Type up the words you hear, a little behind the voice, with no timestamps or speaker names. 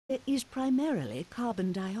is primarily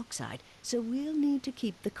carbon dioxide, so we'll need to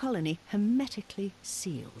keep the colony hermetically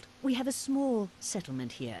sealed. We have a small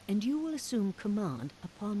settlement here, and you will assume command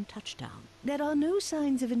upon touchdown. There are no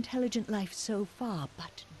signs of intelligent life so far,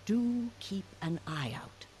 but do keep an eye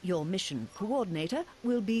out. Your mission coordinator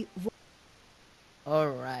will be...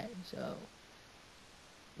 Alright, so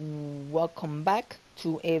welcome back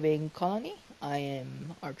to Aven Colony. I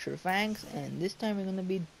am Archer Fangs, and this time we're gonna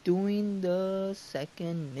be doing the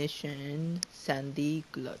second mission, Sandy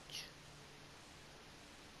Gulch.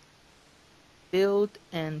 Build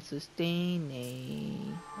and sustain a...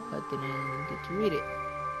 I didn't get to read it.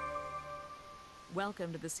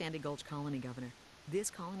 Welcome to the Sandy Gulch Colony, Governor.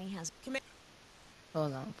 This colony has...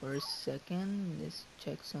 Hold on for a second, let's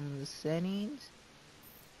check some of the settings.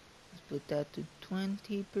 Let's put that to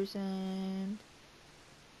 20%.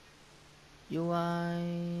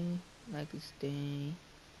 UI, like a stay.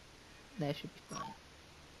 That should be fine.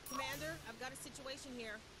 Commander, I've got a situation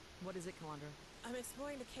here. What is it, Calandra? I'm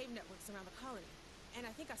exploring the cave networks around the colony, and I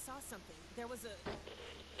think I saw something. There was a...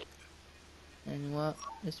 And what?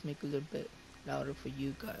 Let's make a little bit louder for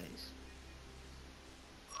you guys.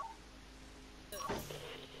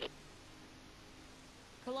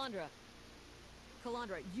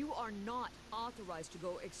 Calandra, you are not authorized to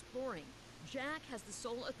go exploring. Jack has the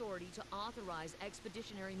sole authority to authorize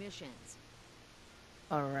expeditionary missions.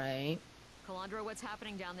 Alright. Calandra, what's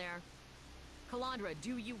happening down there? Calandra,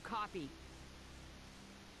 do you copy?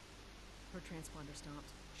 Her transponder stopped.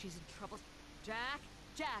 She's in trouble. Jack,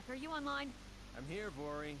 are you online? I'm here,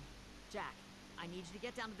 Vori. Jack, I need you to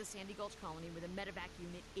get down to the Sandy Gulch colony with a medevac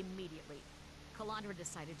unit immediately. Calandra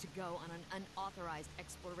decided to go on an unauthorized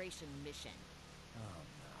exploration mission. Oh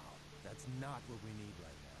no, that's not what we need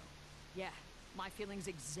right now. Yeah, my feelings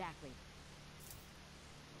exactly.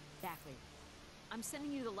 I'm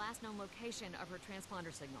sending you the last known location of her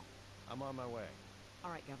transponder signal. I'm on my way.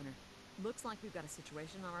 All right, Governor. Looks like we've got a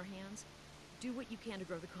situation on our hands. Do what you can to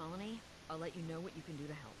grow the colony. I'll let you know what you can do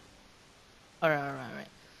to help. Alright.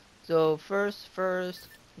 So first,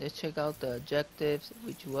 let's check out the objectives,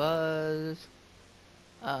 which was...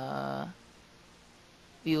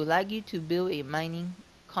 we would like you to build a mining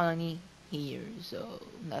colony here. So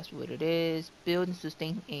that's what it is. Build and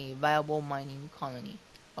sustain a viable mining colony.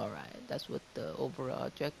 Alright, that's what the overall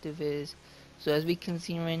objective is. So as we can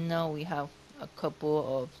see right now, we have a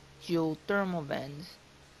couple of geothermal vents.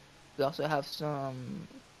 We also have some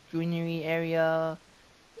greenery area.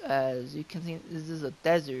 As you can see, this is a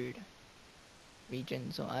desert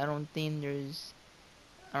region, so I don't think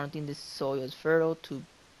this soil is fertile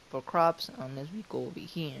for crops unless we go over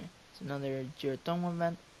here. It's another geothermal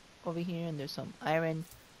vent over here, and there's some iron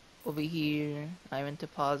over here, iron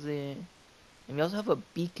deposit. And we also have a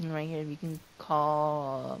beacon right here. We can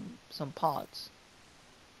call some pods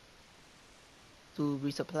to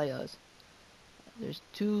resupply us. There's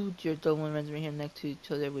two geothermal vents right here next to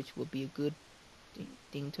each other, which will be a good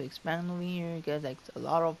thing to expand over here. It gets like a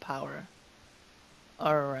lot of power.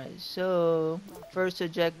 Alright, so first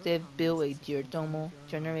objective, build a geothermal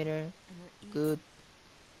generator. Good.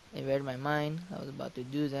 I read my mind. I was about to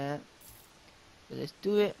do that. So let's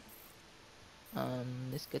do it.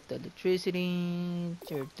 Let's get the electricity,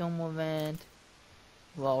 geothermal vent.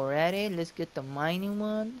 While we're at it, let's get the mining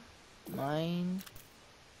one.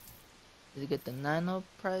 Let's get the nano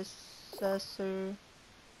processor.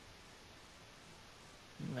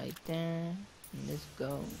 Right there. Let's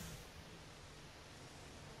go.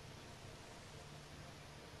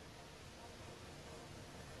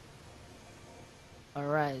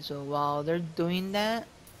 Alright, so while they're doing that,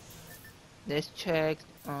 let's check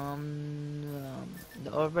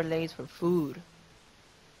the overlays for food.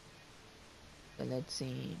 So let's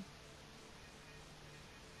see.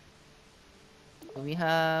 So we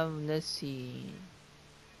have, let's see,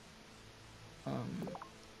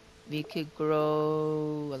 we could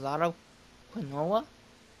grow a lot of quinoa,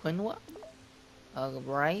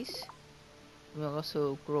 rice. We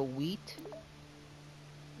also grow wheat,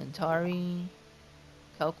 Antari,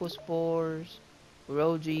 calcospores,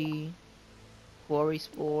 Roji, quarry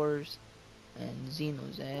spores, and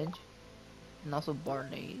Xeno's edge, and also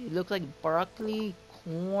barley. It looks like broccoli,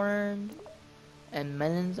 corn, and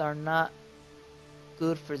melons are not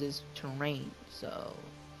good for this terrain, so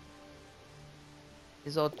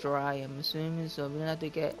it's all dry, I'm assuming. So we're gonna have to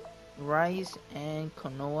get rice and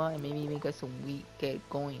quinoa, and maybe even get some wheat, get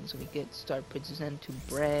going, so we can start producing to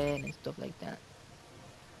bread and stuff like that.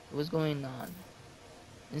 What's going on?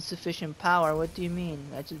 Insufficient power? What do you mean?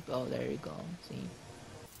 I just... oh, there you go. See,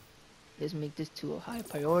 let's make this to a high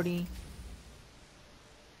priority.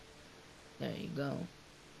 There you go.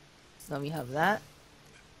 Now we have that.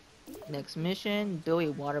 Next mission, build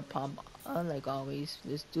a water pump. Like always,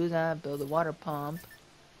 let's do that. Build a water pump.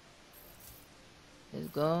 Let's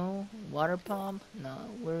go. Water pump. Now,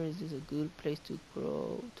 where is this a good place to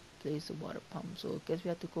grow? To place a water pump. So I guess we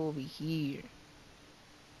have to go over here.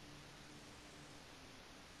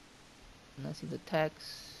 And I see the text.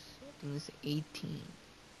 I think it's 18.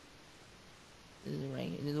 This is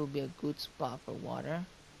right. This will be a good spot for water.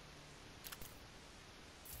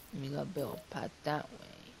 And we gotta build a path that way.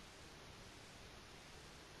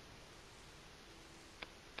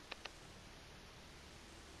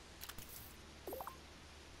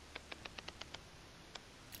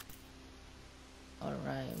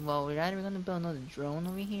 Alright, well we're either gonna build another drone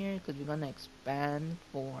over here because we're gonna expand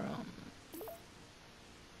for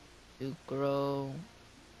to grow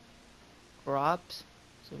crops.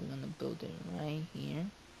 So we're gonna build it right here.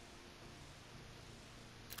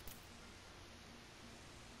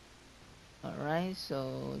 Alright,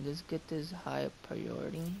 so let's get this high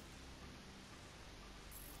priority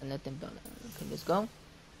and let them build it. Okay, let's go.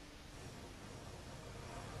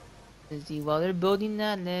 Let's see, while they're building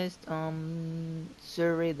that, let's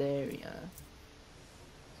survey the area.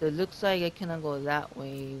 So it looks like I cannot go that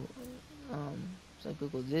way. So I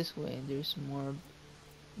could go this way. There's more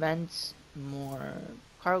vents, more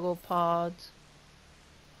cargo pods.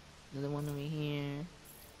 Another one over here.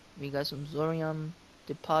 We got some Zorium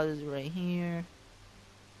deposits right here.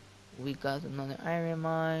 We got another iron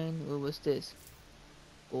mine. What was this?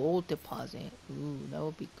 Gold deposit. Ooh, that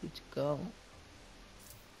would be good to go.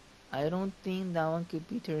 I don't think that one could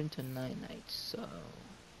be turned to Night, so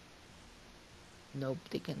nope,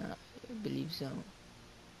 they cannot. I believe so.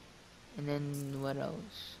 And then what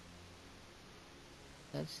else?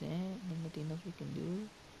 That's it. Anything else we can do?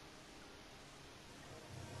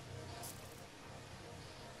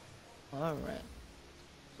 Alright.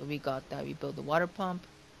 So we got that. We built the water pump.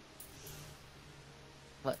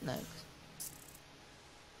 What next?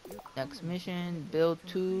 Next mission, build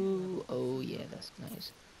 2. Oh yeah, that's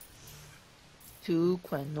nice. 2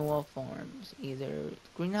 quinoa farms, either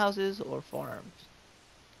greenhouses or farms.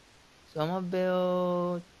 So I'm gonna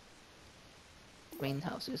build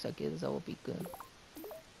greenhouses. I guess that will be good.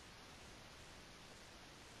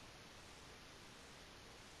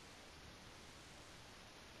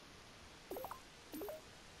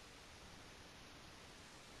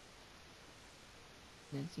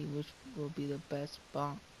 Let's see which will be the best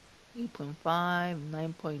spot. 8.5,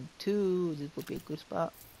 9.2. This will be a good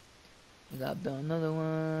spot. We gotta build another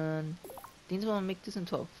one. I think I want to make this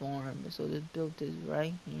into a farm, so let's build this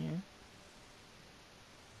right here.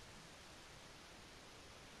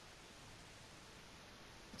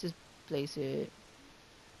 Just place it.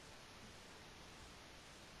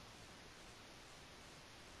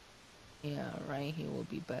 Yeah, right here will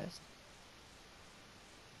be best.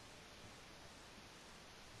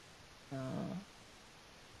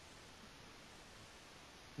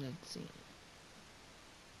 Let's see.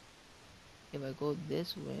 If I go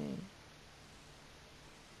this way,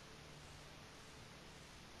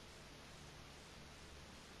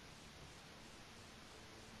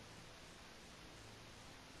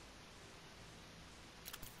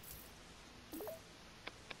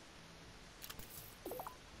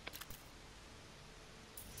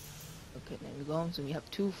 okay, there we go. So we have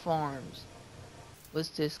 2 farms. What's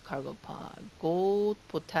this cargo pod? Gold,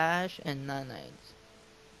 potash, and nanites.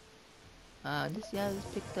 Let's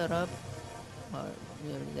pick that up.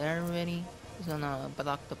 We're there already. It's gonna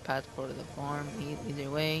block the path for the farm either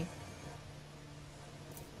way.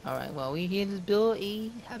 Alright, well we here to build a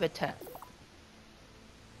habitat.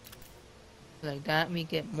 Like that we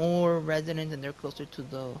get more residents and they're closer to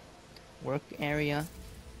the work area.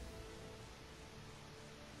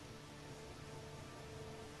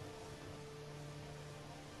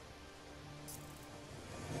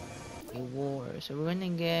 A war. So we're gonna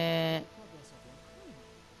get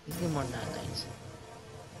more nanites.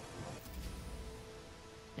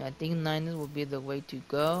 Yeah, I think 9 will be the way to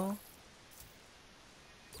go.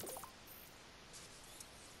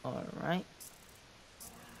 Alright.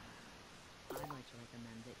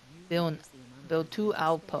 Build 2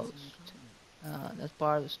 outposts. That's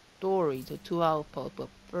part of the story, so 2 outposts. But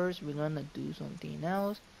first we're gonna do something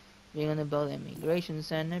else. We're gonna build an immigration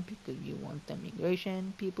center because we want the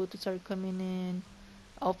immigration people to start coming in.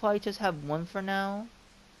 I'll probably just have 1 for now.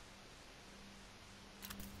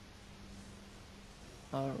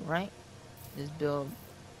 Alright, let's build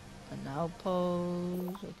an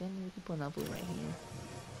outpost. Again, we can put an outpost right here.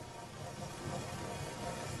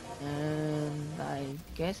 And I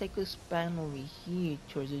guess I could span over here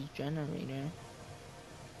towards this generator.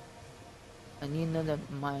 I need another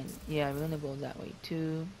mine. Yeah, we're gonna go that way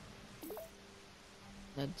too.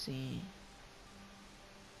 Let's see.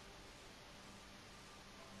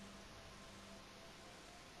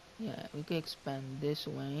 Yeah, we can expand this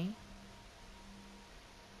way.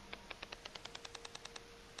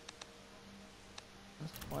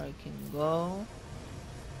 As far I can go.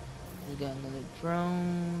 We got another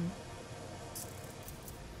drone.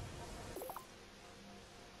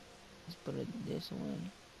 Let's put it this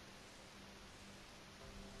way.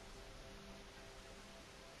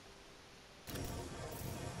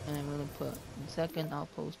 And I'm gonna put the second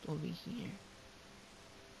outpost over here.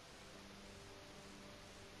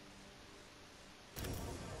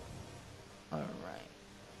 Alright.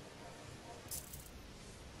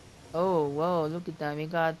 Oh, whoa, look at that. We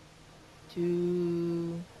got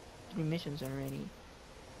 3 missions already.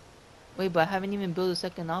 Wait, but I haven't even built a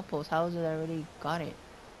second outpost. How is it I already got it?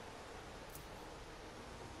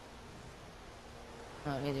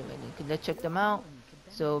 Anyway, let's check them out.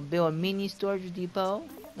 So, build a mini storage depot.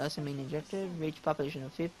 That's the main objective. Reach population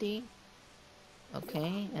of 50.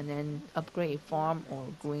 Okay, and then upgrade a farm or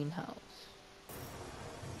greenhouse.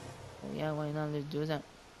 Oh yeah, why not? Let's do that.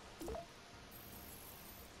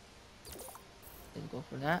 Let's go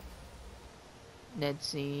for that. Let's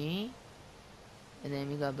see. And then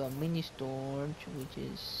we got the mini storage, which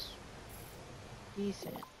is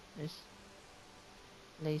decent. Let's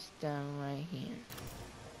place down right here.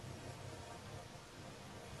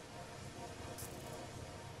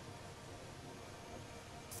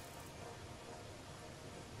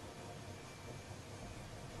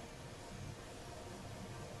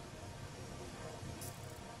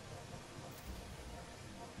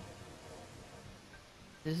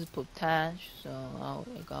 This is potash, so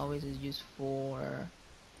like always is used for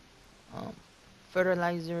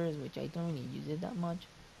fertilizers, which I don't really use it that much.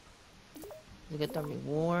 Let's get the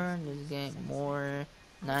reward. Let's get more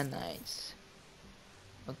nanites.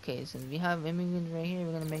 Okay, since we have immigrants right here,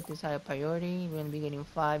 we're gonna make this high priority. We're gonna be getting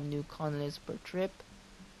 5 new colonists per trip,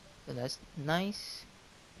 so that's nice.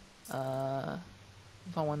 If I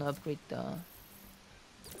want to upgrade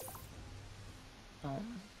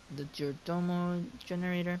the geothermal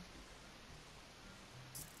generator.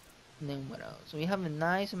 And then what else? So we have a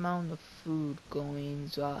nice amount of food going.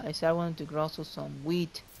 So I said I wanted to grow also some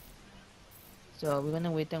wheat. So we're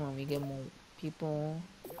gonna wait there when we get more people.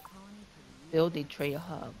 Build a trade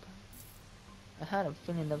hub. I had a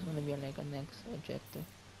feeling that's gonna be like a next objective.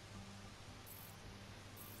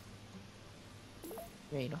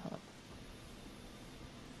 Trade hub.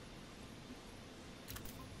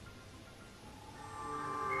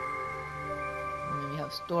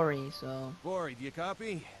 Story, so Bori, do you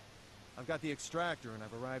copy? I've got the extractor and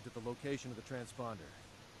I've arrived at the location of the transponder.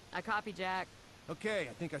 I copy, Jack. Okay,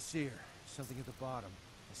 I think I see her. Something at the bottom.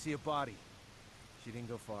 I see a body. She didn't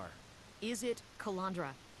go far. Is it Calandra?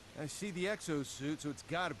 I see the exosuit, so it's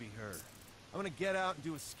gotta be her. I'm gonna get out and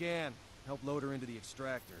do a scan. Help load her into the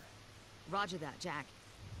extractor. Roger that, Jack.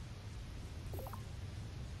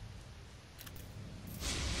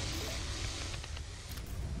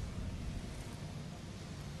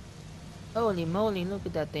 Holy moly, look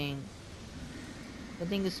at that thing. That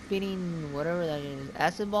thing is spitting whatever that is.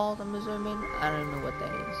 Acid balls, I'm assuming? I don't know what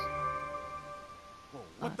that is. Whoa,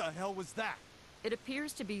 what the hell was that? It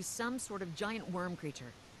appears to be some sort of giant worm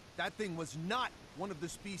creature. That thing was not one of the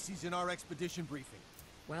species in our expedition briefing.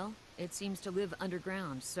 Well, it seems to live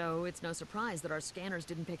underground, so it's no surprise that our scanners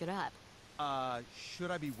didn't pick it up.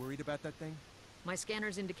 Should I be worried about that thing? My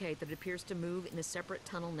scanners indicate that it appears to move in a separate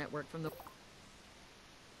tunnel network from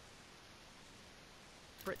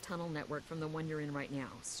the one you're in right now,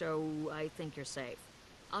 so I think you're safe.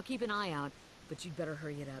 I'll keep an eye out, but you'd better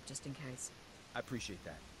hurry it up just in case. I appreciate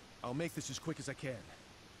that. I'll make this as quick as I can.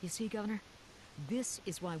 You see, Governor? This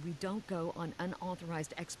is why we don't go on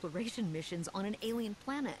unauthorized exploration missions on an alien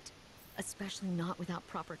planet. Especially not without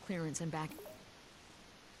proper clearance and backup.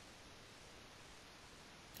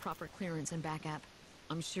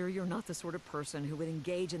 I'm sure you're not the sort of person who would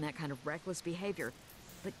engage in that kind of reckless behavior,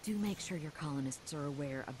 but do make sure your colonists are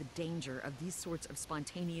aware of the danger of these sorts of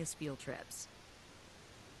spontaneous field trips.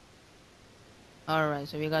 Alright,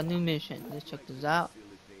 so we got a new mission. Let's check this out.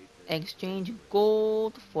 Exchange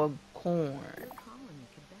gold for corn.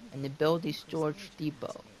 And then build a storage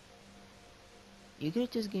depot. You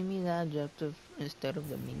could just give me that objective instead of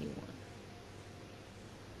the mini one.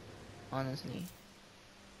 Honestly.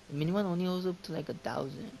 The mini one only goes up to like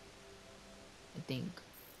 1,000. I think.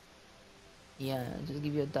 Yeah, just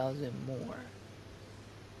give you 1,000 more.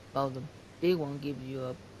 While the big one gives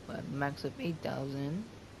you a max of 8,000.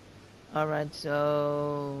 Alright,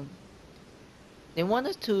 so they want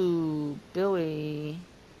us to build a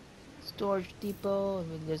storage depot.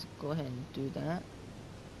 Let's go ahead and do that.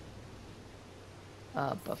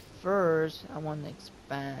 But first, I want to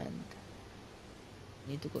expand.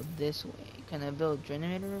 Need to go this way. Can I build a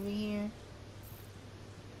generator over here?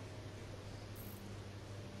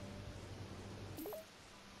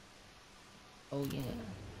 Oh yeah,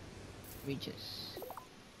 reaches.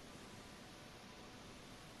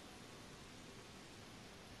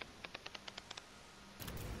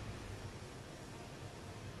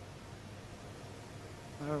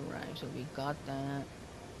 Alright, so we got that.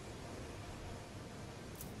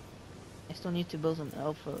 I still need to build some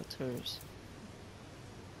L filters.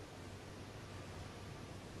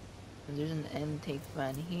 And there's an intake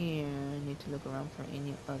fan here. I need to look around for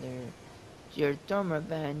any other geothermal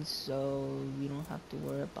vents so we don't have to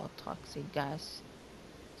worry about toxic gas.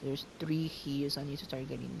 So there's 3 here, so I need to start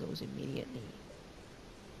getting those immediately.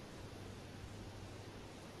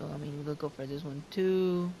 So I mean, we'll go for this one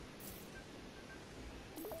too.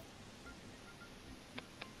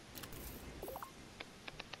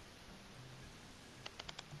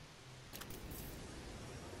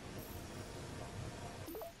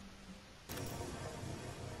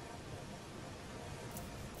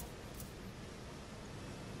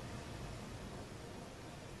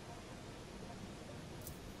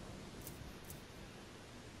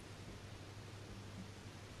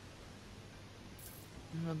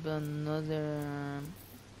 I'm gonna build another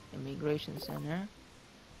immigration center.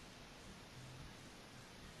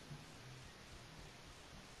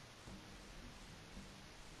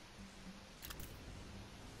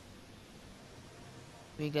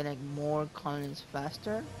 We get like more colonies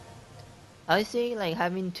faster. I say like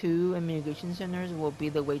having 2 immigration centers will be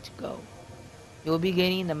the way to go. You'll be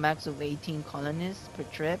getting the max of 18 colonists per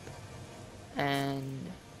trip,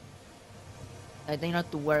 and I think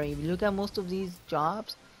not to worry. If you look at most of these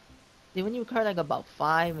jobs, they only require like about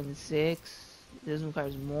 5 and 6. This one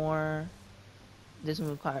requires more. This one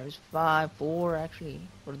requires 5, 4 actually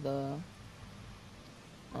for the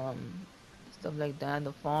stuff like that.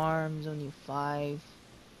 The farms only 5.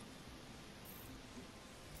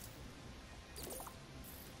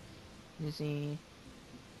 You see,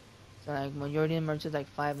 so like majority of them are just like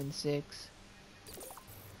 5 and 6,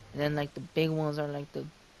 and then like the big ones are like the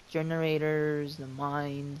generators, the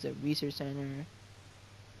mines, the research center,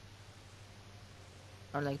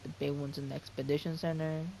 are like the big ones in the expedition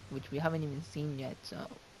center, which we haven't even seen yet. So,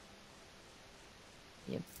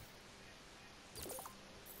 yep.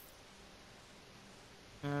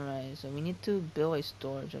 Alright, so we need to build a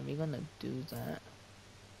storage. Are we gonna do that?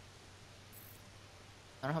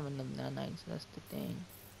 I don't have enough nanites, that's the thing.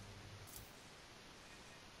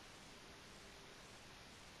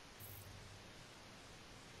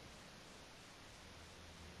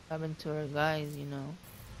 Happened to our guys, you know.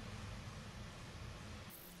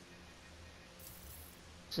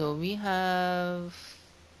 So we have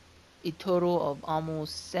a total of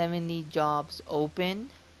almost 70 jobs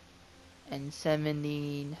open and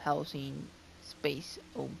 70 housing space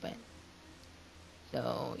open.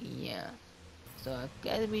 So yeah. So I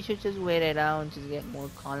guess we should just wait it out and just get more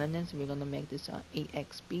colonists. We're gonna make this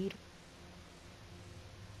 8x speed.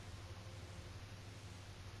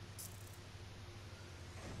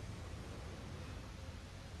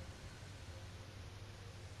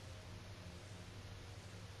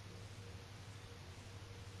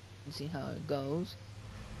 And see how it goes.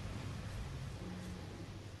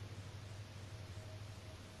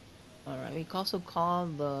 Alright, we can also call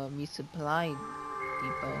the resupply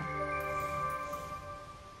depot.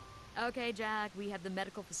 Okay, Jack, we have the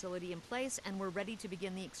medical facility in place and we're ready to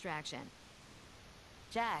begin the extraction.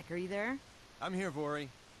 Jack, are you there? I'm here, Vori.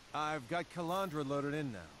 I've got Calandra loaded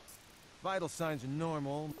in now. Vital signs are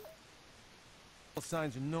normal.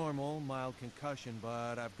 Mild concussion,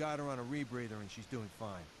 but I've got her on a rebreather and she's doing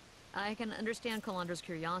fine. I can understand Calandra's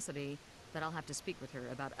curiosity, but I'll have to speak with her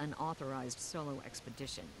about unauthorized solo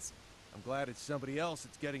expeditions. I'm glad it's somebody else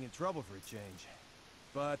that's getting in trouble for a change.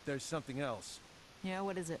 But there's something else. Yeah,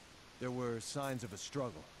 what is it? There were signs of a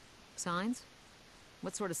struggle. Signs?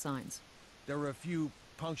 What sort of signs? There were a few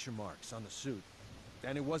puncture marks on the suit.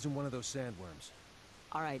 And it wasn't one of those sandworms.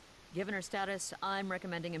 All right, given her status, I'm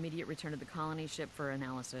recommending immediate return to the colony ship for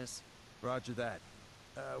analysis. Roger that.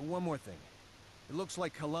 One more thing. It looks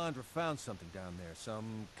like Calandra found something down there,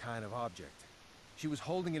 some kind of object. She was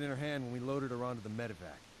holding it in her hand when we loaded her onto the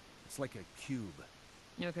medevac. It's like a cube.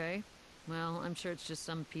 Okay. Well, I'm sure it's just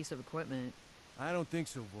some piece of equipment. I don't think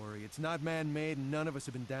so, Vori. It's not man-made and none of us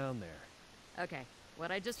have been down there. Okay,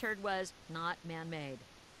 what I just heard was not man-made.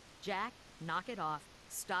 Jack, knock it off.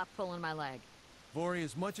 Stop pulling my leg. Vori,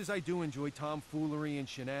 as much as I do enjoy tomfoolery and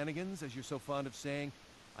shenanigans, as you're so fond of saying,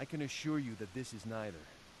 I can assure you that this is neither.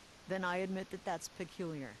 Then I admit that that's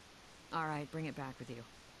peculiar. All right, bring it back with you.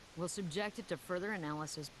 We'll subject it to further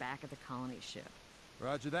analysis back at the colony ship.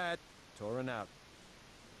 Roger that. Torin out.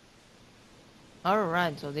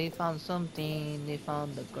 Alright, so they found something. They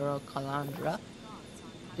found the girl Calandra.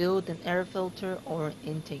 Build an air filter or an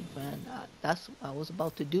intake fan. That's what I was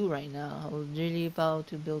about to do right now. I was really about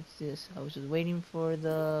to build this. I was just waiting for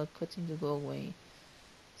the cutscene to go away.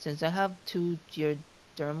 Since I have 2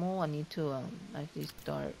 geothermal, I need to actually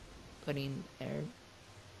start putting air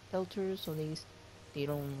filters so they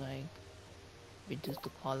don't like reduce the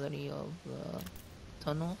quality of the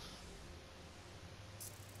tunnels.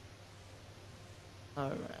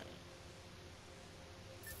 Alright.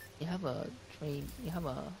 You have a trade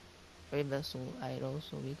vessel idle,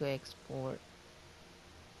 so we could export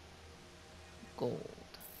gold.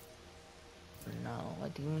 For now, I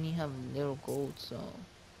think we only have little gold, so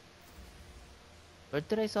where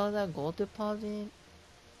did I sell that gold deposit?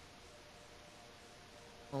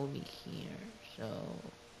 Over here, so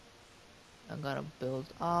I gotta build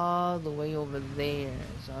all the way over there.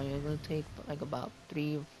 So you're gonna take like about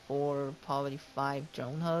 3, 4, probably 5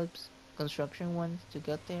 drone hubs, construction ones to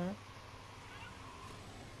get there.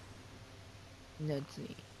 Let's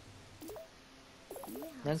see.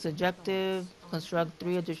 Next objective, construct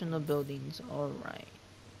 3 additional buildings. Alright.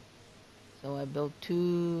 So I built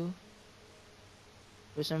 2.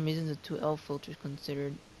 For some reason the 2 L filters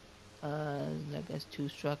considered like as 2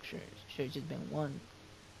 structures. Should have just been 1.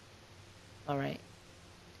 Alright.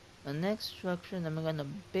 The next structure that I'm gonna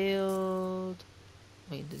build.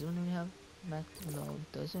 Wait, does one really have max? No,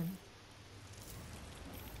 it doesn't.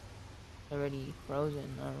 Already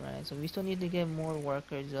frozen. Alright, so we still need to get more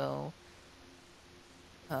workers though.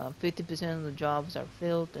 50% of the jobs are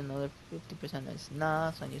filled, another 50% is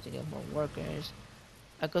not, so I need to get more workers.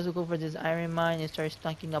 I could also go for this iron mine and start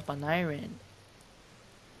stocking up on iron.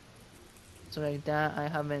 So like that, I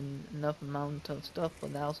have enough amount of stuff,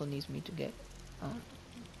 but that also needs me to get,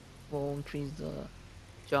 will increase the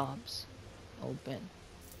jobs open.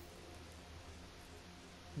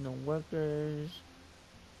 No workers.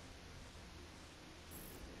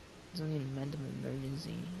 It's only an event of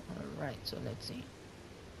emergency. Alright, so let's see.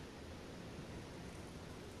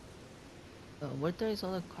 Where did I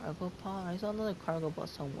saw the cargo pod? I saw another cargo pod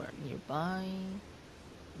somewhere nearby.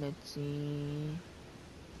 Let's see.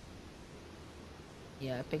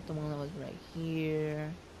 Yeah, I picked the one that was right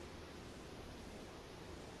here.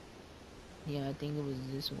 Yeah, I think it was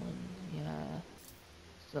this one. Yeah.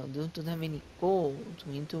 So due to have any gold,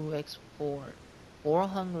 we need to export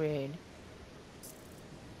 400.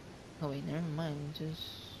 Oh wait, never mind. Just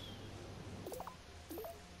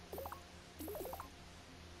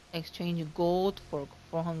exchange gold for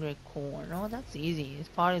 400 corn. Oh, that's easy. It's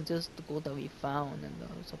probably just the gold that we found in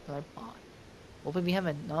the supply pod. Hopefully we have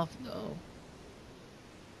enough though.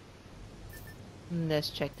 Let's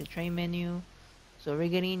check the trade menu. So we're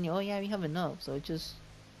getting, oh yeah, we have enough. So it's just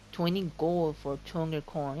 20 gold for 200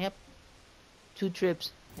 corn. Yep. 2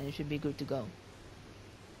 trips and it should be good to go.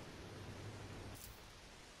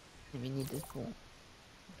 And we need this pool.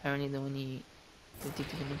 Apparently they only need 50%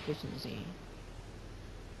 efficiency.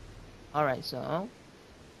 Alright, so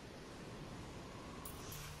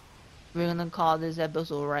we're gonna call this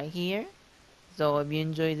episode right here. So if you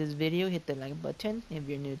enjoyed this video, hit the like button. If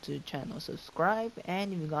you're new to the channel, subscribe.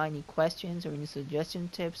 And if you got any questions or any suggestion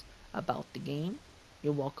tips about the game,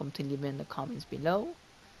 you're welcome to leave it in the comments below.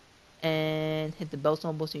 And hit the bell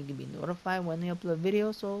symbol so you can be notified when I upload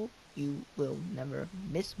videos, so you will never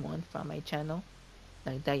miss one from my channel.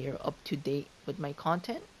 Like that, you're up to date with my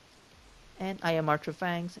content. And I am Archer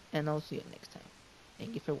Fangs, and I'll see you next time.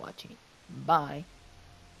 Thank you for watching. Bye.